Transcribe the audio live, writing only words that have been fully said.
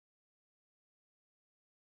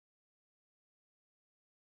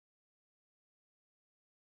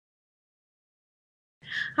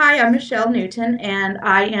Hi, I'm Michelle Newton, and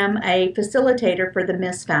I am a facilitator for the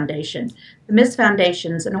Miss Foundation. The Miss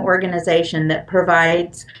Foundation is an organization that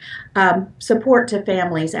provides support to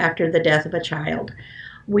families after the death of a child.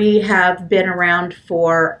 We have been around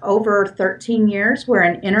for over 13 years. We're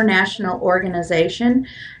an international organization,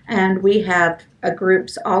 and we have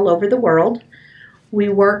groups all over the world. We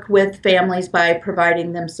work with families by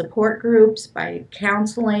providing them support groups, by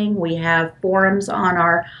counseling. We have forums on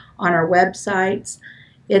our websites.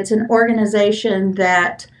 It's an organization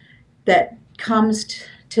that comes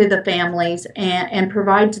to the families and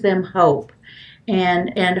provides them hope.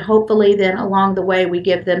 And hopefully then along the way we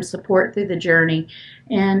give them support through the journey.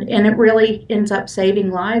 And it really ends up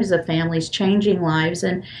saving lives of families, changing lives,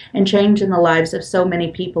 and changing the lives of so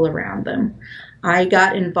many people around them. I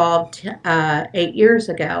got involved 8 years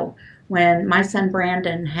ago when my son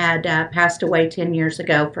Brandon had passed away 10 years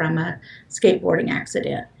ago from a skateboarding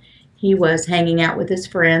accident. He was hanging out with his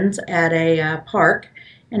friends at a park,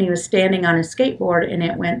 and he was standing on his skateboard, and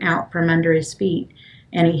it went out from under his feet,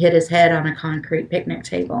 and he hit his head on a concrete picnic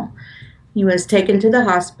table. He was taken to the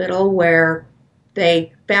hospital where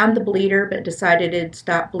they found the bleeder but decided it'd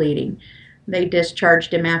stop bleeding. They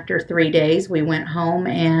discharged him after 3 days. We went home,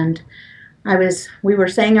 and we were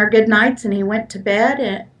saying our good nights, and he went to bed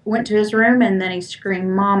and went to his room, and then he screamed,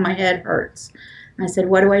 "Mom, my head hurts." I said,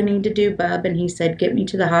 "What do I need to do, bub?" And he said, "Get me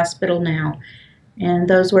to the hospital now." And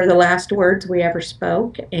those were the last words we ever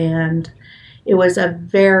spoke. And it was a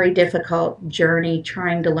very difficult journey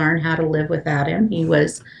trying to learn how to live without him. He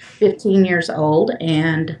was 15 years old,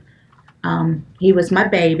 and he was my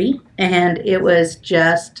baby, and it was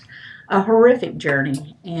just a horrific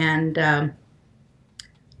journey. And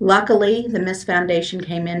luckily, the Miss Foundation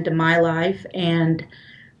came into my life and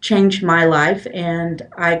changed my life, and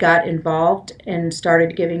I got involved and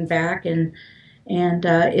started giving back, and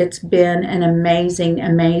it's been an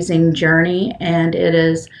amazing journey, and it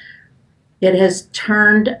has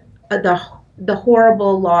turned the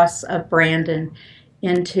horrible loss of Brandon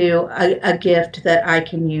into a gift that I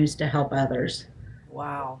can use to help others.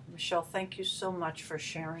 Wow. Michelle, thank you so much for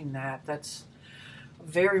sharing that. That's a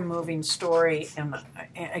very moving story. And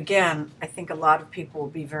again, I think a lot of people will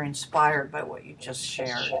be very inspired by what you just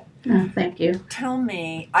shared. Oh, thank you. Tell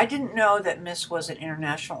me, I didn't know that MISS was an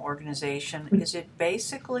international organization. Is it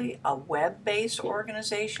basically a web-based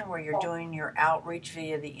organization where you're doing your outreach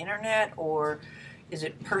via the internet, or is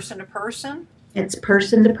it person to person? It's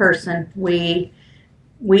person to person. We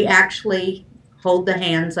actually hold the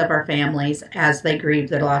hands of our families as they grieve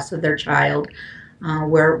the loss of their child.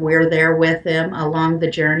 We're there with them along the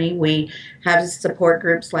journey. We have support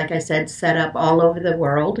groups, like I said, set up all over the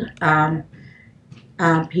world.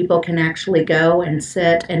 People can actually go and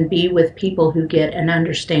sit and be with people who get and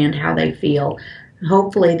understand how they feel.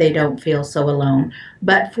 Hopefully, they don't feel so alone.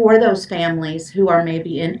 But for those families who are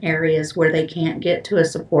maybe in areas where they can't get to a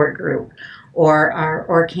support group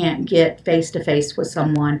or can't get face to face with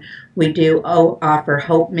someone, we do offer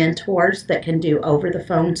hope mentors that can do over the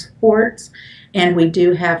phone supports, and we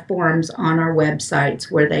do have forums on our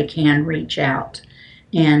websites where they can reach out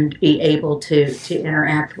and be able to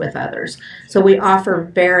interact with others. So we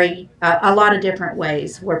offer a lot of different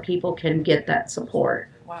ways where people can get that support.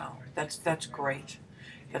 Wow, that's great.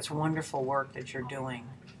 That's wonderful work that you're doing.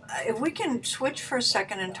 If we can switch for a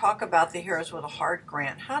second and talk about the Heroes with a Heart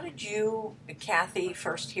grant, how did you, Kathy,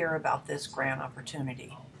 first hear about this grant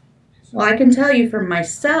opportunity? Well, I can tell you for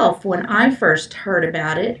myself, when I first heard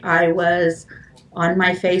about it, I was on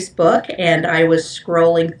my Facebook and I was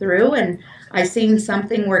scrolling through, and I seen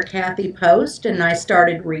something where Kathy posted, and I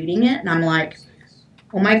started reading it, and I'm like,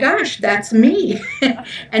 oh my gosh, that's me.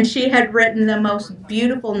 And she had written the most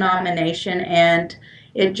beautiful nomination, and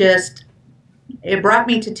it just it brought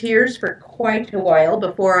me to tears for quite a while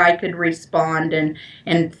before I could respond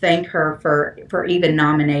and thank her for even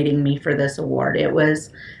nominating me for this award. It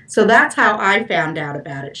was so that's how I found out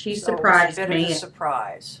about it. She So it was a surprised bit of me. a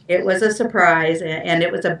surprise. It was a surprise, and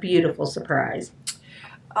it was a beautiful surprise.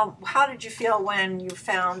 How did you feel when you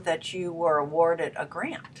found that you were awarded a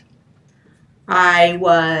grant? I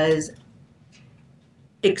was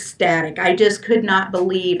ecstatic. I just could not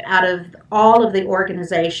believe, out of all of the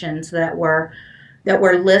organizations that were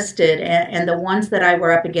listed, and the ones that I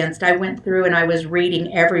were up against, I went through and I was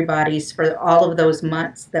reading everybody's for all of those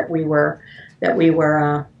months that we were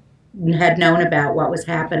had known about what was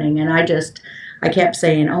happening, and I kept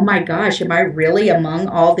saying, "Oh my gosh, am I really among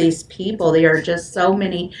all these people? There are just so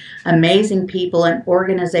many amazing people and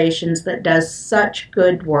organizations that does such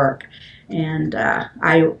good work." And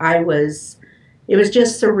I was it was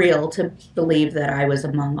just surreal to believe that I was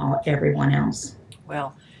among everyone else.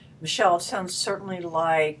 Well, Michelle, it sounds certainly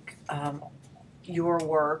like your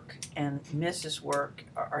work and Mrs. work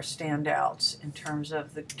are standouts in terms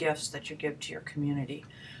of the gifts that you give to your community.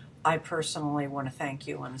 I personally want to thank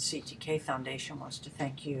you, and the CTK Foundation wants to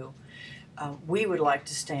thank you. We would like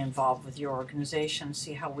to stay involved with your organization,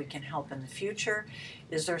 see how we can help in the future.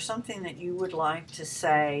 Is there something that you would like to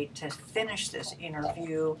say to finish this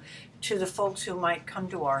interview to the folks who might come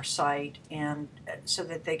to our site, and so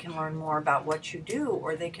that they can learn more about what you do,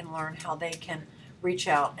 or they can learn how they can reach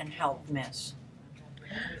out and help Miss?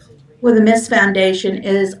 Well, the Miss Foundation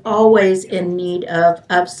is always in need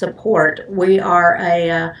of support. We are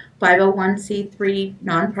a 501c3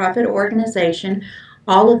 nonprofit organization.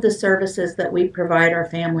 All of the services that we provide our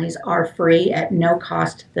families are free at no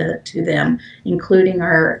cost to them, including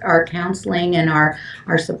our counseling and our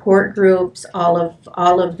support groups, all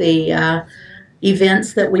of the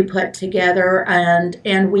events that we put together,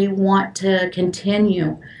 and we want to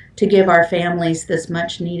continue to give our families this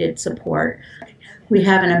much needed support. We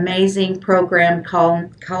have an amazing program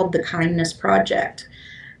called the Kindness Project,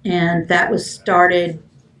 and that was started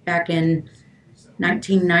back in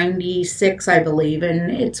 1996, I believe,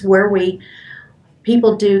 and it's where we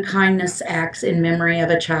people do kindness acts in memory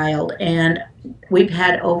of a child, and we've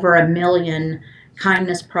had over 1 million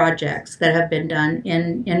kindness projects that have been done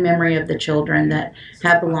in memory of the children that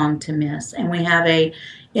have belonged to Miss. And we have a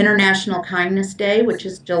International Kindness Day, which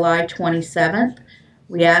is July 27th.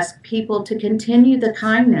 We ask people to continue the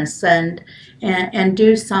kindness and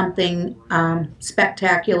do something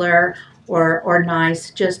spectacular or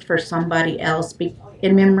nice just for somebody else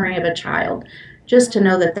in memory of a child, just to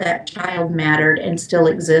know that that child mattered and still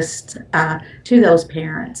exists to those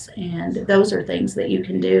parents. And those are things that you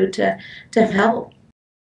can do to help.